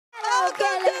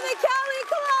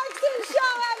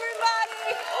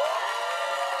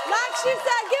she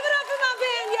said. Give it up for my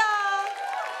band, y'all.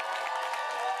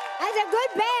 That's a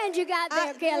good band you got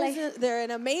there, Kelly. They're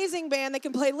an amazing band that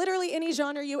can play literally any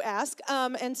genre you ask,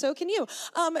 and so can you.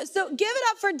 So give it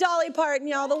up for Dolly Parton,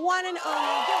 y'all, the one and only.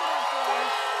 Give it up for her.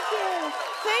 Thank you.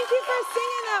 Thank you for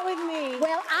singing that with me.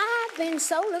 Well, I've been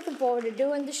so looking forward to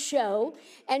doing the show,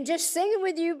 and just singing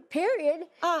with you, period,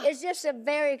 is just a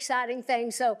very exciting thing.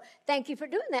 So thank you for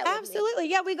doing that with me. Absolutely.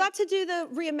 Yeah, we got to do the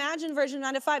reimagined version of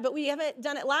 9 to 5, but we haven't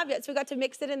done it live yet, so we got to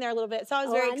mix it in there a little bit. So I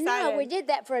was very excited. I know. We did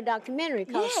that for a documentary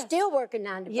called Still Working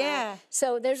 9 to 5. Yeah.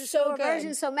 So there's a shorter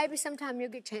version, so maybe sometime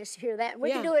you'll get a chance to hear that. We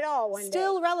can do it all one day.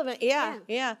 Still relevant. Yeah.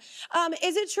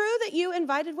 Is it true that you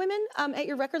invited women at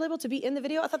your record label to be in the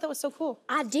video? I thought that was so cool.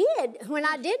 I did. When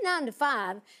I did 9 to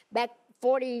 5, back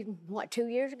 2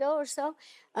 years ago or so,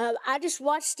 I just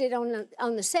watched it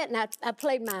on the set, and I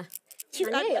played my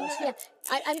nails. Yeah.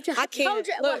 I can't.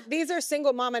 Look, these are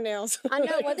single mama nails. I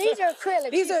know. Well, these are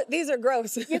acrylics. These are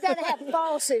gross. You got to have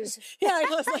falsies. Yeah, I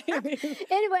was like,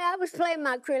 anyway, I was playing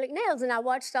my acrylic nails, and I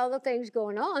watched all the things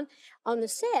going on the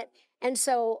set. And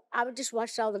so I just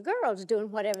watched all the girls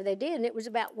doing whatever they did, and it was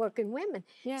about working women.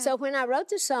 Yeah. So when I wrote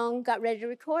the song, got ready to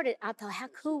record it, I thought, how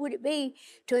cool would it be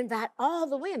to invite all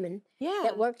the women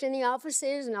that worked in the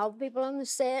offices and all the people on the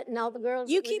set and all the girls.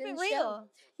 You keep it real. Show.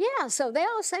 Yeah, so they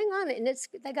all sang on it, and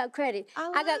they got credit.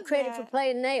 I got credit for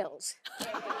playing nails.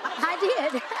 I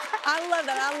did. I love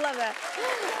that. I love that.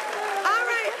 All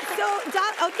right. So,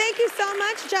 thank you so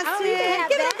much, Justin.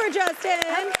 Give it up for Justin.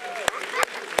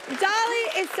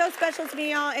 Dolly is so special to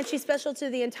me, y'all, and she's special to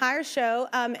the entire show.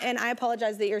 And I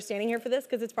apologize that you're standing here for this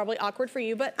because it's probably awkward for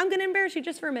you, but I'm going to embarrass you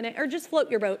just for a minute, or just float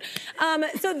your boat. So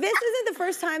this isn't the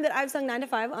first time that I've sung 9 to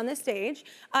 5 on this stage.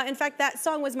 In fact, that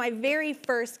song was my very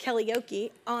first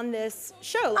karaoke on this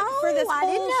show. For this I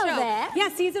didn't whole know show. that. Yeah,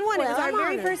 season 1. Well, it was our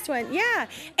very first one. Yeah.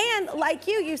 And like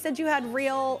you said you had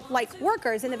real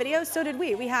workers in the video. So did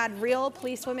we. We had real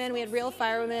policewomen. We had real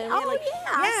firewomen.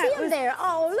 I see them there.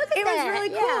 Oh, look at that. It was really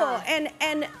cool.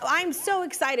 And I'm so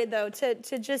excited though to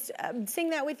just sing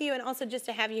that with you, and also just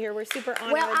to have you here. We're super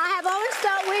honored. Well, I have always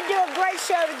thought we'd do a great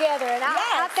show together, and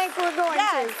I think we're going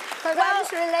to. Because I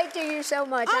just relate to you so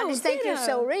much. I just think you're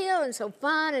so real and so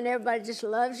fun, and everybody just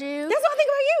loves you. That's what I think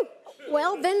about you.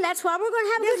 Well, then that's why we're going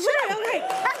to have a good show. Okay.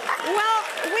 Well,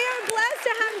 we are blessed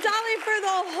to have Dolly for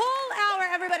the whole hour,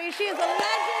 everybody. She is a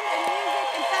legend in music.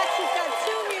 In fact, she's got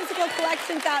 2 musical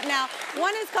collections out now.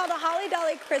 One is called the Holly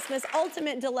Dolly Christmas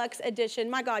Ultimate Deluxe Edition.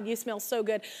 My God, you smell so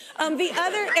good. The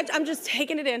other, I'm just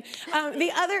taking it in.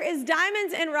 The other is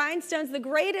Diamonds and Rhinestones, the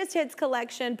Greatest Hits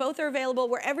Collection. Both are available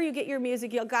wherever you get your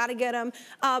music. You'll gotta get them.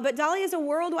 But Dolly is a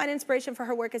worldwide inspiration for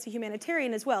her work as a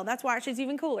humanitarian as well. That's why she's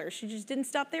even cooler. She just didn't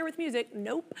stop there with music.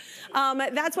 Nope.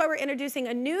 That's why we're introducing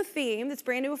a new theme that's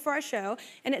brand new for our show,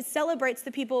 and it celebrates the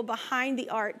people behind the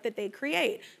art that they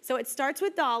create. So it starts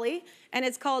with Dolly, and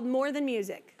it's called More Than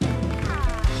Music. More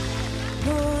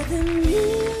than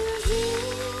music.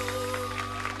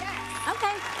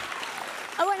 Okay.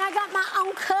 Oh, and I got my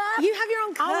own cup. You have your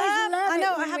own cup. I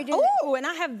know. I have. Oh, and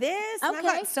I have this. And I've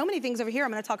got so many things over here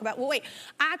I'm going to talk about. Well, wait.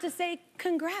 I have to say,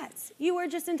 congrats. You were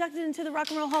just inducted into the Rock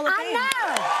and Roll Hall of Fame. I know.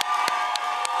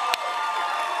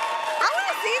 I want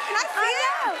to see it. Can I see it?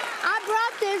 I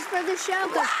brought this for the show.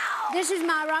 Wow. This is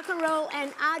my rock and roll,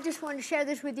 and I just want to share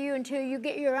this with you until you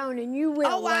get your own, and you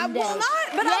will one day. I will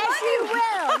not, but yes, you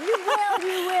will. You will.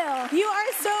 You will. You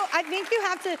are so, I think you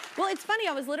have to, well, it's funny.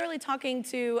 I was literally talking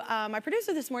to my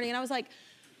producer this morning, and I was like,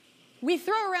 we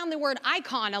throw around the word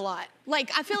icon a lot.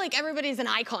 Like, I feel like everybody's an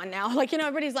icon now. Like, you know,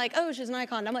 everybody's like, oh, she's an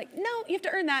icon. And I'm like, no, you have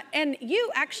to earn that. And you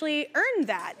actually earned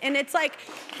that. And it's like,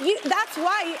 that's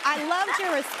why I loved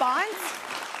your response.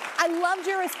 I loved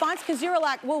your response because you were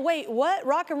like, well, wait, what?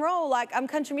 Rock and roll? Like, I'm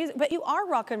country music. But you are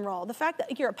rock and roll. The fact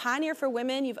that you're a pioneer for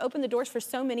women, you've opened the doors for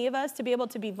so many of us to be able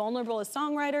to be vulnerable as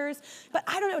songwriters. But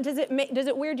I don't know, does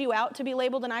it weird you out to be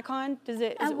labeled an icon?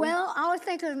 Well, I always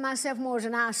think of myself more as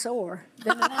an eyesore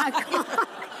than an icon.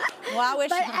 Well, I wish.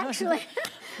 But actually,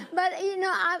 but you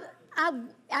know,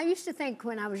 I used to think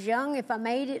when I was young, if I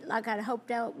made it like I'd hoped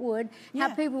I would,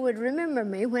 how people would remember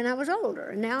me when I was older.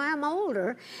 And now I'm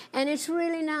older, and it's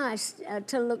really nice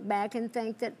to look back and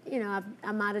think that, you know,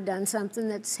 I might have done something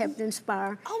that's helped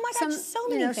inspire so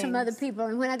many things. Some other people.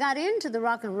 And when I got into the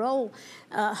Rock and Roll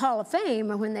Hall of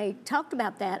Fame, or when they talked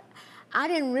about that, I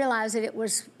didn't realize that it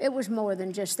was more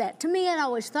than just that. To me, I'd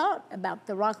always thought about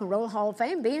the Rock and Roll Hall of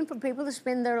Fame being for people that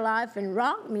spend their life in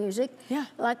rock music,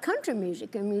 like country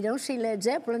music. I mean, you don't see Led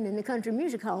Zeppelin in the Country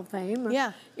Music Hall of Fame.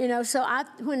 Or, you know, so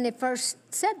when they first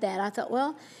said that, I thought,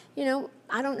 well, you know,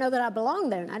 I don't know that I belong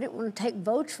there, and I didn't want to take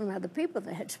votes from other people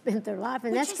that had spent their life,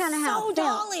 and that's kind of how it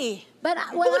felt. Dolly. But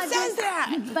Who says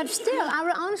that? But still,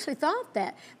 I honestly thought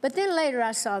that. But then later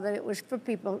I saw that it was for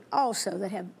people also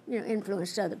that have,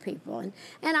 influenced other people, and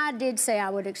I did say I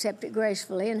would accept it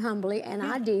gracefully and humbly, and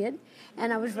I did,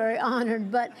 and I was very honored.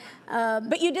 But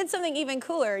you did something even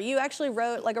cooler. You actually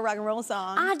wrote like a rock and roll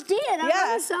song. I did. I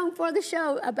wrote a song for the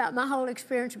show about my whole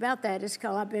experience about that. It's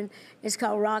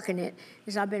called Rockin' It.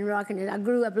 I've been rocking it. I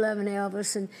grew up loving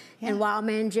Elvis and Wild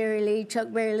Man Jerry Lee,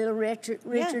 Chuck Berry, Little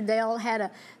Richard. They all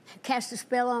had cast a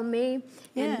spell on me.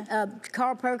 And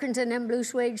Carl Perkins and them blue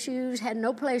suede shoes had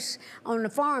no place on the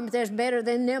farm that's better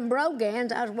than them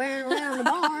brogans I was wearing around the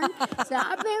barn. So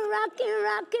I've been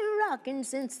rocking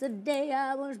since the day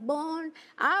I was born.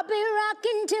 I'll be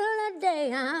rocking till the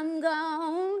day I'm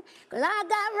gone. 'Cause I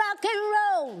got rock and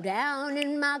roll down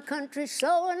in my country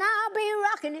soul, and I'll be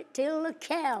rocking it till the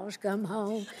cows come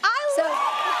home. That's so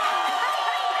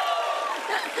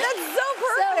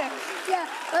perfect.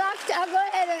 Well, I'll go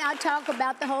ahead and I'll talk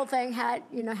about the whole thing, how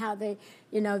they,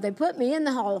 they put me in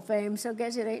the Hall of Fame, so I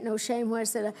guess it ain't no shame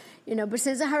was that, but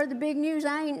since I heard the big news,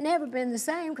 I ain't never been the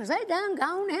same, because they done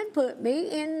gone and put me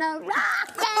in the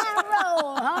Rock and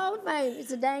Roll Hall of Fame. It's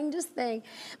the dangest thing.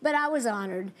 But I was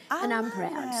honored, and I'm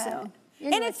proud, so.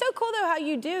 Anyway. And it's so cool, though, how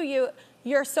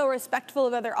you're so respectful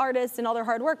of other artists and all their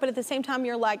hard work, but at the same time,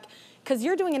 you're like, because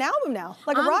you're doing an album now,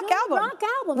 like a rock album. Rock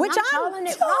album. Which I'm calling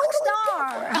it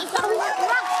Rockstar. I'm calling it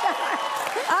Rockstar.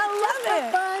 I love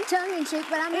it. Fun, tongue-in-cheek,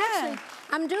 but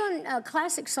I'm doing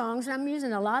classic songs, and I'm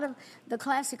using a lot of the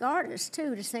classic artists,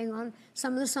 too, to sing on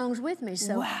some of the songs with me.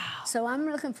 So, so I'm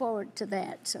looking forward to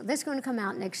that. So that's going to come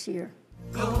out next year.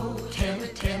 Go tell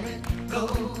it, go tell it,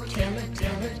 go tell it,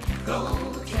 go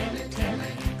tell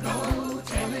it.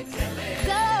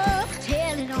 Go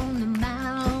tell it on the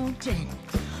mountain,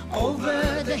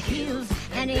 over the hills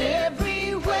and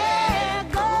everywhere.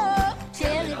 Go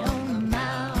tell it on the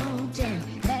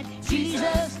mountain that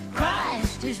Jesus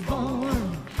Christ is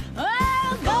born.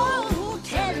 Oh, go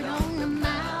tell it on the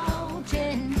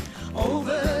mountain,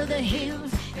 over the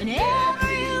hills and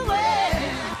everywhere.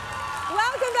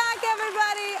 Welcome back,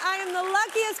 everybody. I am the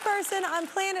luckiest person on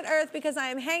planet Earth because I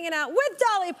am hanging out with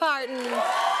Dolly Parton.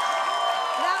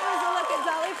 That was a look at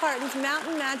Dolly Parton's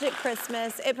Mountain Magic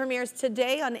Christmas. It premieres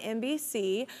today on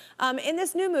NBC. In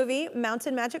this new movie,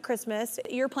 Mountain Magic Christmas,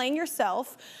 you're playing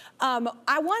yourself. I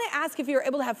want to ask if you were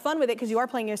able to have fun with it because you are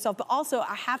playing yourself, but also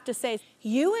I have to say,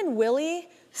 you and Willie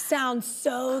sound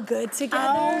so good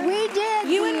together. Oh, we did.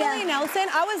 You and Willie Nelson,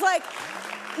 I was like,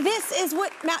 this is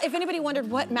what, if anybody wondered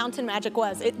what Mountain Magic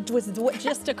was, it was what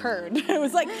just occurred. It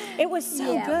was like, it was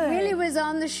so good. Willie was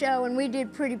on the show, and we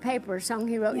did Pretty Paper, a song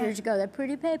he wrote years ago. That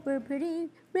pretty paper, pretty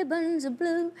ribbons of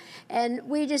blue. And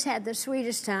we just had the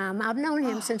sweetest time. I've known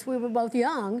him since we were both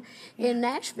young in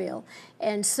Nashville.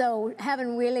 And so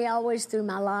having Willie always through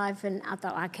my life, and I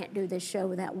thought, I can't do this show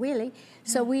without Willie.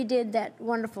 So we did that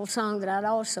wonderful song that I'd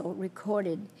also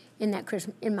recorded in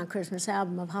my Christmas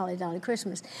album of Holly Dolly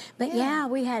Christmas. But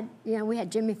we had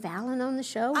Jimmy Fallon on the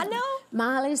show. I know.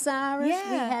 Miley Cyrus. We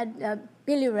had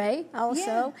Billy Ray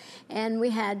also, and we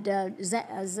had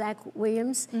Zach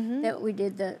Williams that we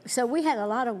did so we had a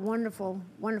lot of wonderful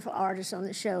artists on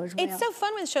the show as well. It's so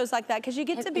fun with shows like that because you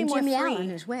get to be more Jimmy free.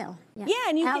 Allen as well. Yeah,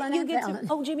 and you get Fallon.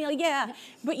 to Jimmy Allen,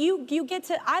 but you get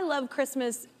to. I love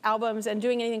Christmas albums and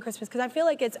doing anything Christmas because I feel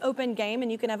like it's open game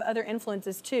and you can have other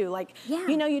influences too. Like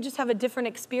you just have a different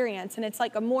experience and it's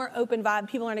like a more open vibe.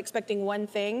 People aren't expecting one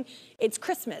thing. It's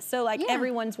Christmas, so like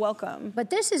everyone's welcome. But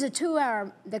this is a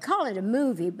 2-hour. They call it a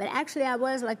movie, but actually I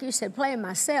was, like you said, playing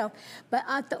myself. But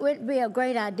I thought it'd be a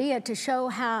great idea to show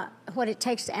what it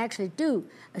takes to actually do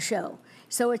a show.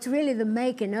 So it's really the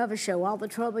making of a show, all the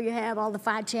trouble you have, all the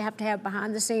fights you have to have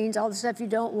behind the scenes, all the stuff you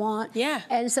don't want. Yeah.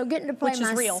 And so getting to play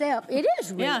myself, real. It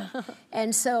is real. Yeah.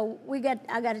 And so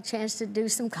I got a chance to do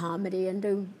some comedy and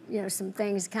do some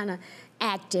things kind of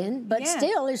acting, but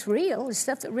still it's real. It's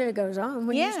stuff that really goes on.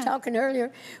 When you was talking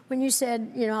earlier, when you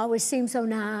said, I always seem so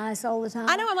nice all the time.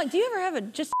 I know, I'm like, do you ever have a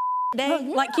just day?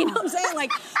 Like, you know what I'm saying?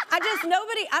 Like, I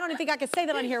don't even think I could say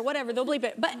that on here, whatever, they'll bleep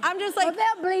it. But I'm just like. Well,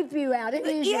 they'll bleep you out. It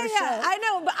is your show. I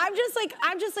know, but I'm just like,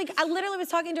 I literally was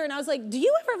talking to her and I was like, do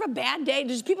you ever have a bad day?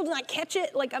 Does people not catch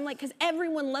it? Like, I'm like, because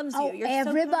everyone loves you. You're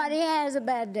everybody has a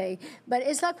bad day. But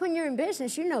it's like when you're in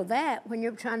business, you know that. When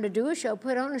you're trying to do a show,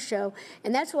 put on a show.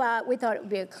 And that's why we thought it would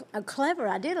be a clever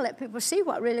idea to let people see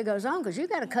what really goes on, because you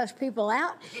got to cuss people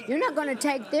out. You're not going to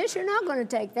take this, you're not going to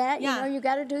take that. You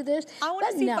got to do this. I want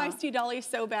to see Feisty miss you, Dolly,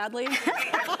 so badly.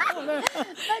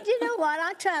 But you know what?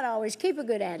 I try to always keep a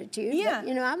good attitude. Yeah. But,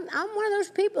 you know, I'm one of those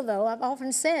people, though. I've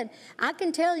often said, I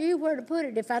can tell you where to put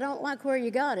it if I don't like where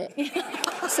you got it.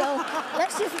 So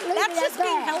let's just leave it at that. That's just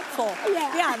being helpful.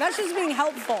 Yeah. Yeah, that's just being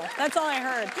helpful. That's all I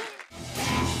heard.